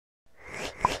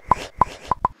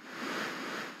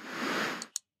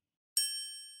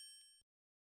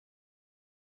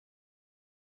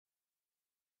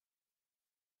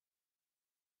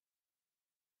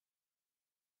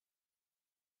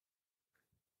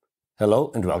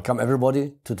Hello and welcome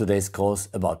everybody to today's course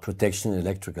about protection in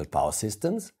electrical power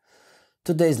systems.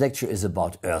 Today's lecture is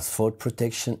about earth fault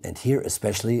protection and here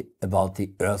especially about the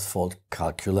earth fault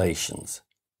calculations,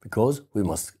 because we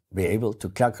must be able to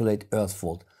calculate earth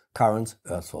fault currents,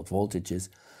 earth fault voltages,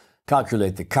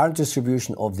 calculate the current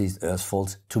distribution of these earth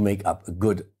faults to make up a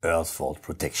good earth fault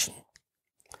protection.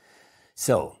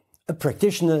 So, a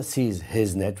practitioner sees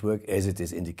his network as it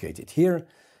is indicated here.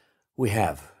 We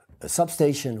have a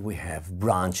substation, we have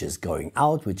branches going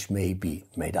out, which may be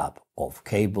made up of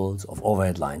cables, of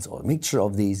overhead lines, or a mixture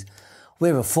of these. We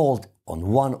have a fault on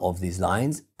one of these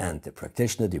lines, and the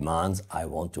practitioner demands, I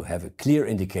want to have a clear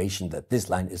indication that this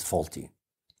line is faulty.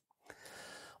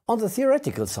 On the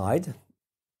theoretical side,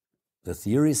 the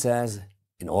theory says,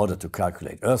 in order to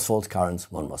calculate earth fault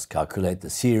currents, one must calculate the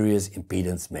series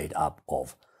impedance made up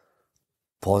of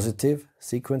positive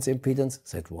sequence impedance,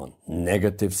 Z1,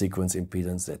 negative sequence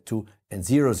impedance, Z2, and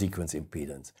zero sequence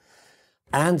impedance.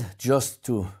 And just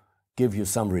to give you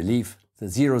some relief, the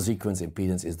zero sequence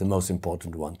impedance is the most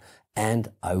important one.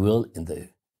 And I will, in the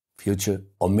future,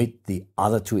 omit the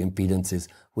other two impedances,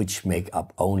 which make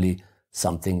up only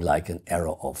something like an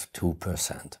error of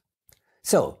 2%.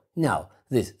 So, now,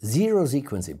 this zero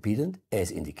sequence impedance, as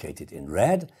indicated in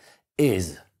red,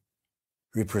 is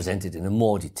represented in a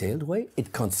more detailed way.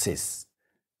 It consists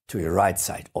to the right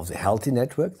side of the healthy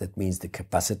network, that means the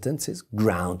capacitances,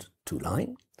 ground to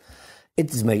line.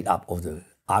 It is made up of the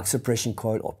arc suppression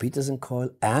coil or Petersen coil,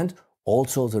 and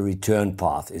also the return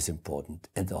path is important.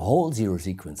 And the whole zero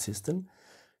sequence system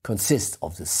consists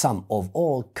of the sum of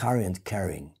all current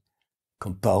carrying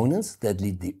components that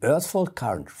lead the earth fault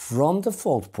current from the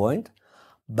fault point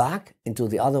back into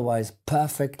the otherwise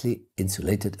perfectly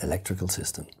insulated electrical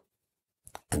system.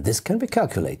 And this can be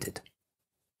calculated.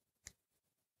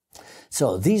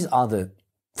 So these are the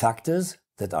factors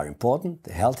that are important: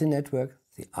 the healthy network,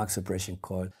 the arc suppression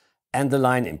coil, and the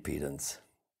line impedance.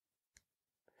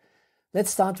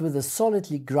 Let's start with the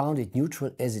solidly grounded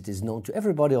neutral, as it is known to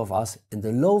everybody of us, in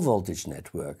the low voltage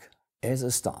network as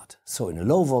a start. So in a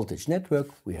low voltage network,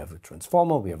 we have a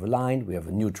transformer, we have a line, we have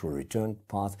a neutral return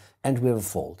path, and we have a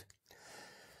fault.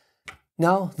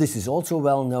 Now, this is also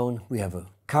well known. We have a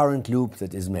current loop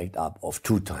that is made up of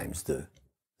 2 times the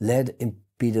lead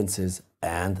impedances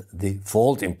and the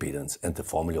fault impedance, and the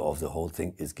formula of the whole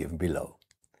thing is given below.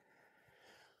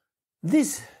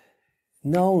 This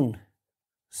known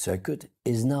circuit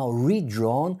is now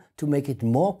redrawn to make it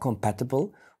more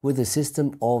compatible with the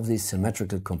system of the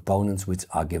symmetrical components, which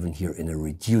are given here in a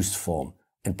reduced form.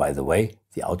 And by the way,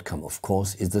 the outcome of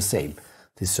course is the same.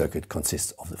 This circuit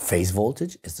consists of the phase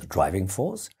voltage as the driving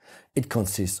force. It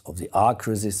consists of the arc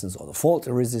resistance or the fault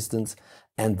resistance,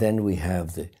 and then we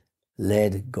have the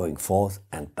lead going forth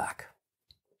and back.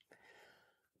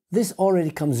 This already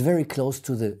comes very close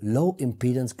to the low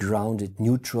impedance grounded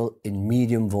neutral in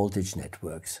medium voltage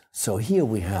networks. So here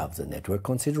we have the network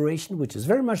consideration, which is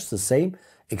very much the same,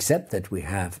 except that we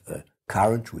have a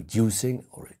current reducing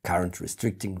or a current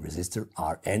restricting resistor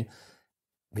Rn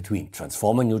between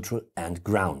transformer neutral and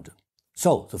ground.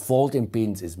 So the fault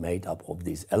impedance is made up of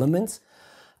these elements,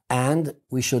 and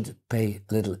we should pay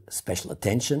a little special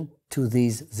attention to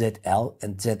these ZL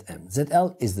and ZM.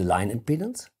 ZL is the line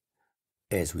impedance,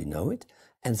 as we know it,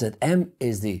 and Zm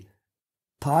is the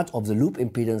part of the loop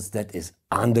impedance that is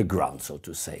underground, so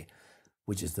to say,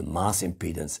 which is the mass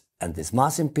impedance. And this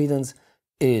mass impedance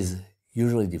is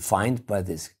usually defined by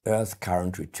this earth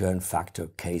current return factor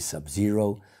K sub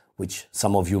 0, which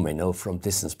some of you may know from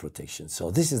distance protection. So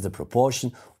this is the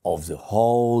proportion of the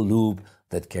whole loop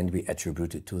that can be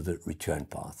attributed to the return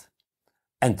path.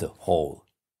 And the whole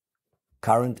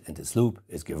current in this loop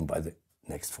is given by the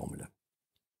next formula.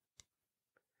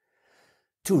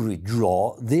 To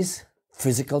redraw this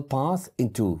physical path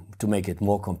to make it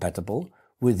more compatible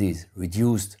with this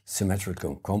reduced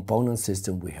symmetrical component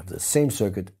system, we have the same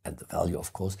circuit, and the value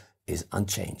of course is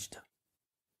unchanged.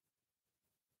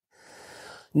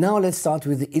 Now let's start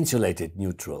with the insulated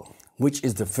neutral, which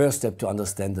is the first step to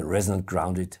understand the resonant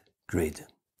grounded grid.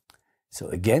 So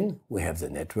again, we have the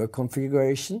network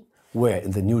configuration, where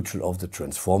in the neutral of the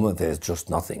transformer there is just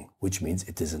nothing, which means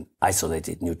it is an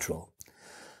isolated neutral.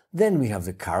 Then we have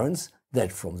the currents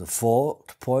that from the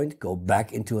fault point go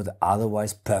back into the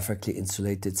otherwise perfectly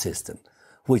insulated system,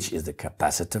 which is the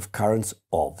capacitive currents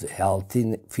of the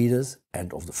healthy feeders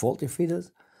and of the faulty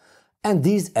feeders. And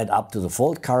these add up to the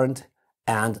fault current,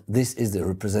 and this is the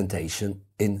representation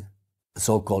in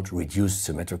so-called reduced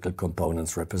symmetrical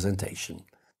components representation.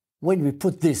 When we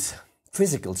put this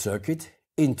physical circuit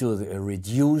into the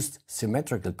reduced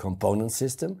symmetrical component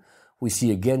system, we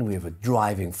see again we have a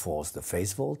driving force, the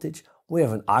phase voltage. We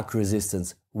have an arc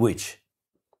resistance which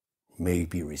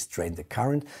maybe restrain the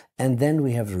current, and then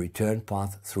we have the return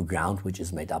path through ground, which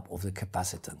is made up of the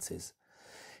capacitances.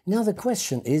 Now the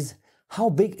question is, how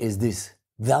big is this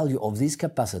value of these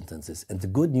capacitances? And the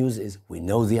good news is we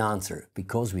know the answer,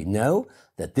 because we know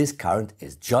that this current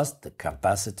is just the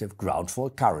capacitive ground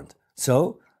fault current.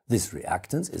 So this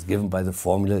reactance is given by the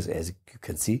formulas, as you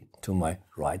can see to my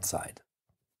right side.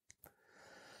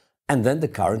 And then the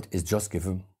current is just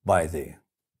given by the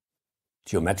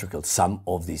geometrical sum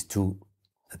of these two,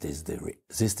 that is the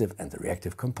resistive and the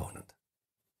reactive component.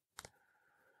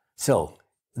 So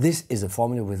this is a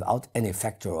formula without any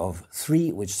factor of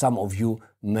 3, which some of you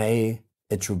may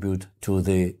attribute to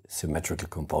the symmetrical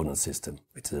component system.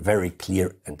 It's a very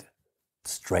clear and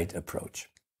straight approach.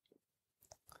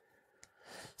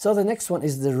 So the next one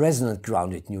is the resonant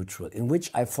grounded neutral, in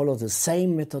which I follow the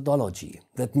same methodology.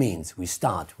 That means we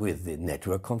start with the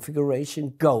network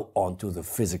configuration, go on to the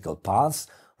physical paths,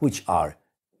 which are,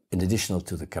 in addition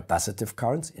to the capacitive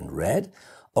currents in red,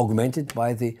 augmented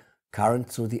by the current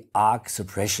through the arc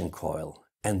suppression coil.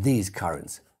 And these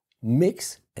currents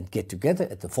mix and get together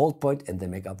at the fault point, and they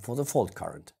make up for the fault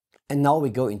current. And now we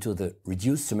go into the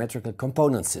reduced symmetrical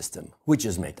component system, which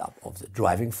is made up of the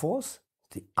driving force,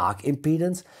 the arc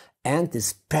impedance, and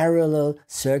this parallel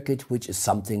circuit, which is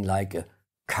something like a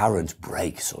current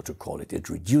brake, so to call it. It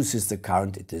reduces the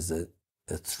current, it is a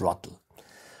throttle.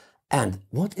 And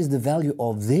what is the value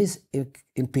of this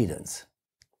impedance?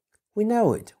 We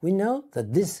know it. We know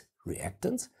that this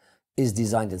reactance is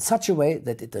designed in such a way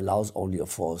that it allows only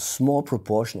for a small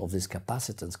proportion of this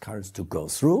capacitance currents to go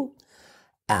through.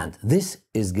 And this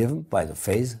is given by the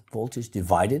phase voltage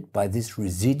divided by this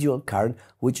residual current,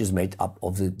 which is made up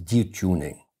of the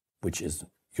detuning, which is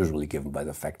usually given by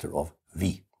the factor of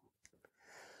V.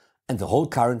 And the whole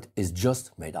current is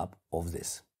just made up of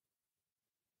this.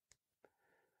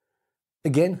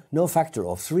 Again, no factor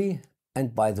of 3.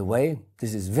 And by the way,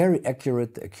 this is very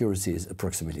accurate. The accuracy is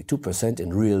approximately 2%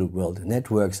 in real-world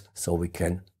networks, so we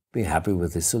can be happy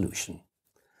with this solution.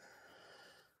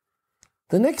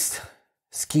 The next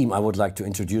scheme I would like to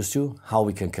introduce you, how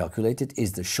we can calculate it,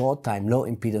 is the short time low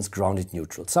impedance grounded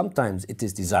neutral. Sometimes it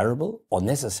is desirable or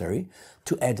necessary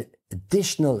to add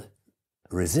additional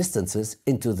resistances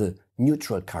into the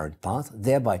neutral current path,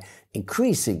 thereby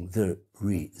increasing the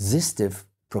resistive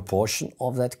proportion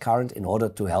of that current in order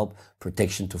to help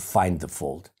protection to find the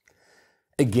fault.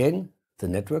 Again, the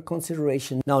network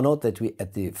consideration. Now note that we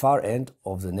at the far end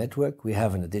of the network we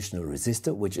have an additional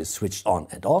resistor which is switched on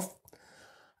and off.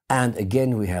 And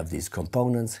again, we have these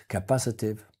components,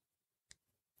 capacitive,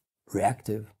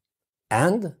 reactive,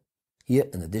 and here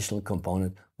an additional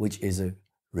component, which is a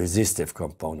resistive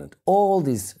component. All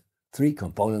these 3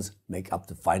 components make up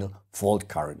the final fault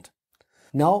current.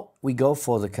 Now we go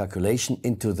for the calculation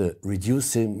into the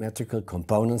reduced symmetrical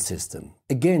component system.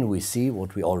 Again, we see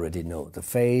what we already know. The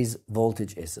phase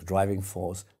voltage is the driving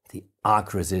force, the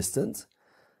arc resistance.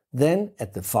 Then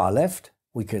at the far left,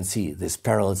 we can see this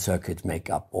parallel circuit make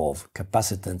up of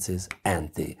capacitances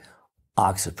and the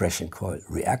arc suppression coil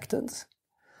reactance.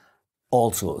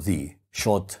 Also the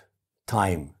short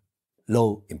time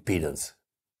low impedance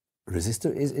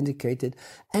resistor is indicated.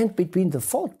 And between the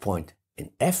fault point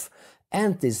in F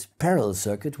and this parallel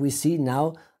circuit, we see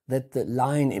now that the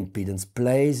line impedance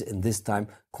plays in this time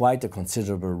quite a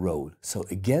considerable role. So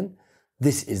again,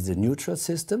 this is the neutral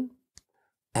system.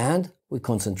 And we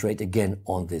concentrate again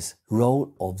on this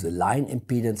role of the line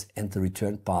impedance and the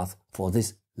return path for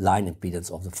this line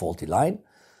impedance of the faulty line.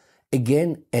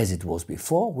 Again, as it was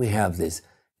before, we have this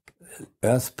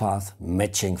earth path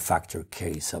matching factor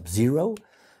K sub 0,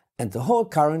 and the whole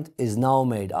current is now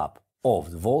made up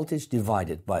of the voltage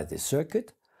divided by the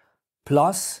circuit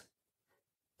plus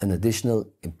an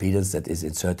additional impedance that is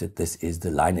inserted. This is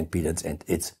the line impedance and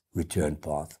its return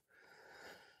path.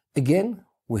 Again,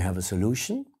 we have a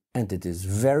solution, and it is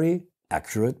very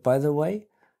accurate, by the way.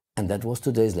 And that was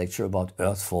today's lecture about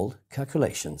earth fault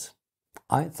calculations.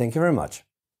 I thank you very much.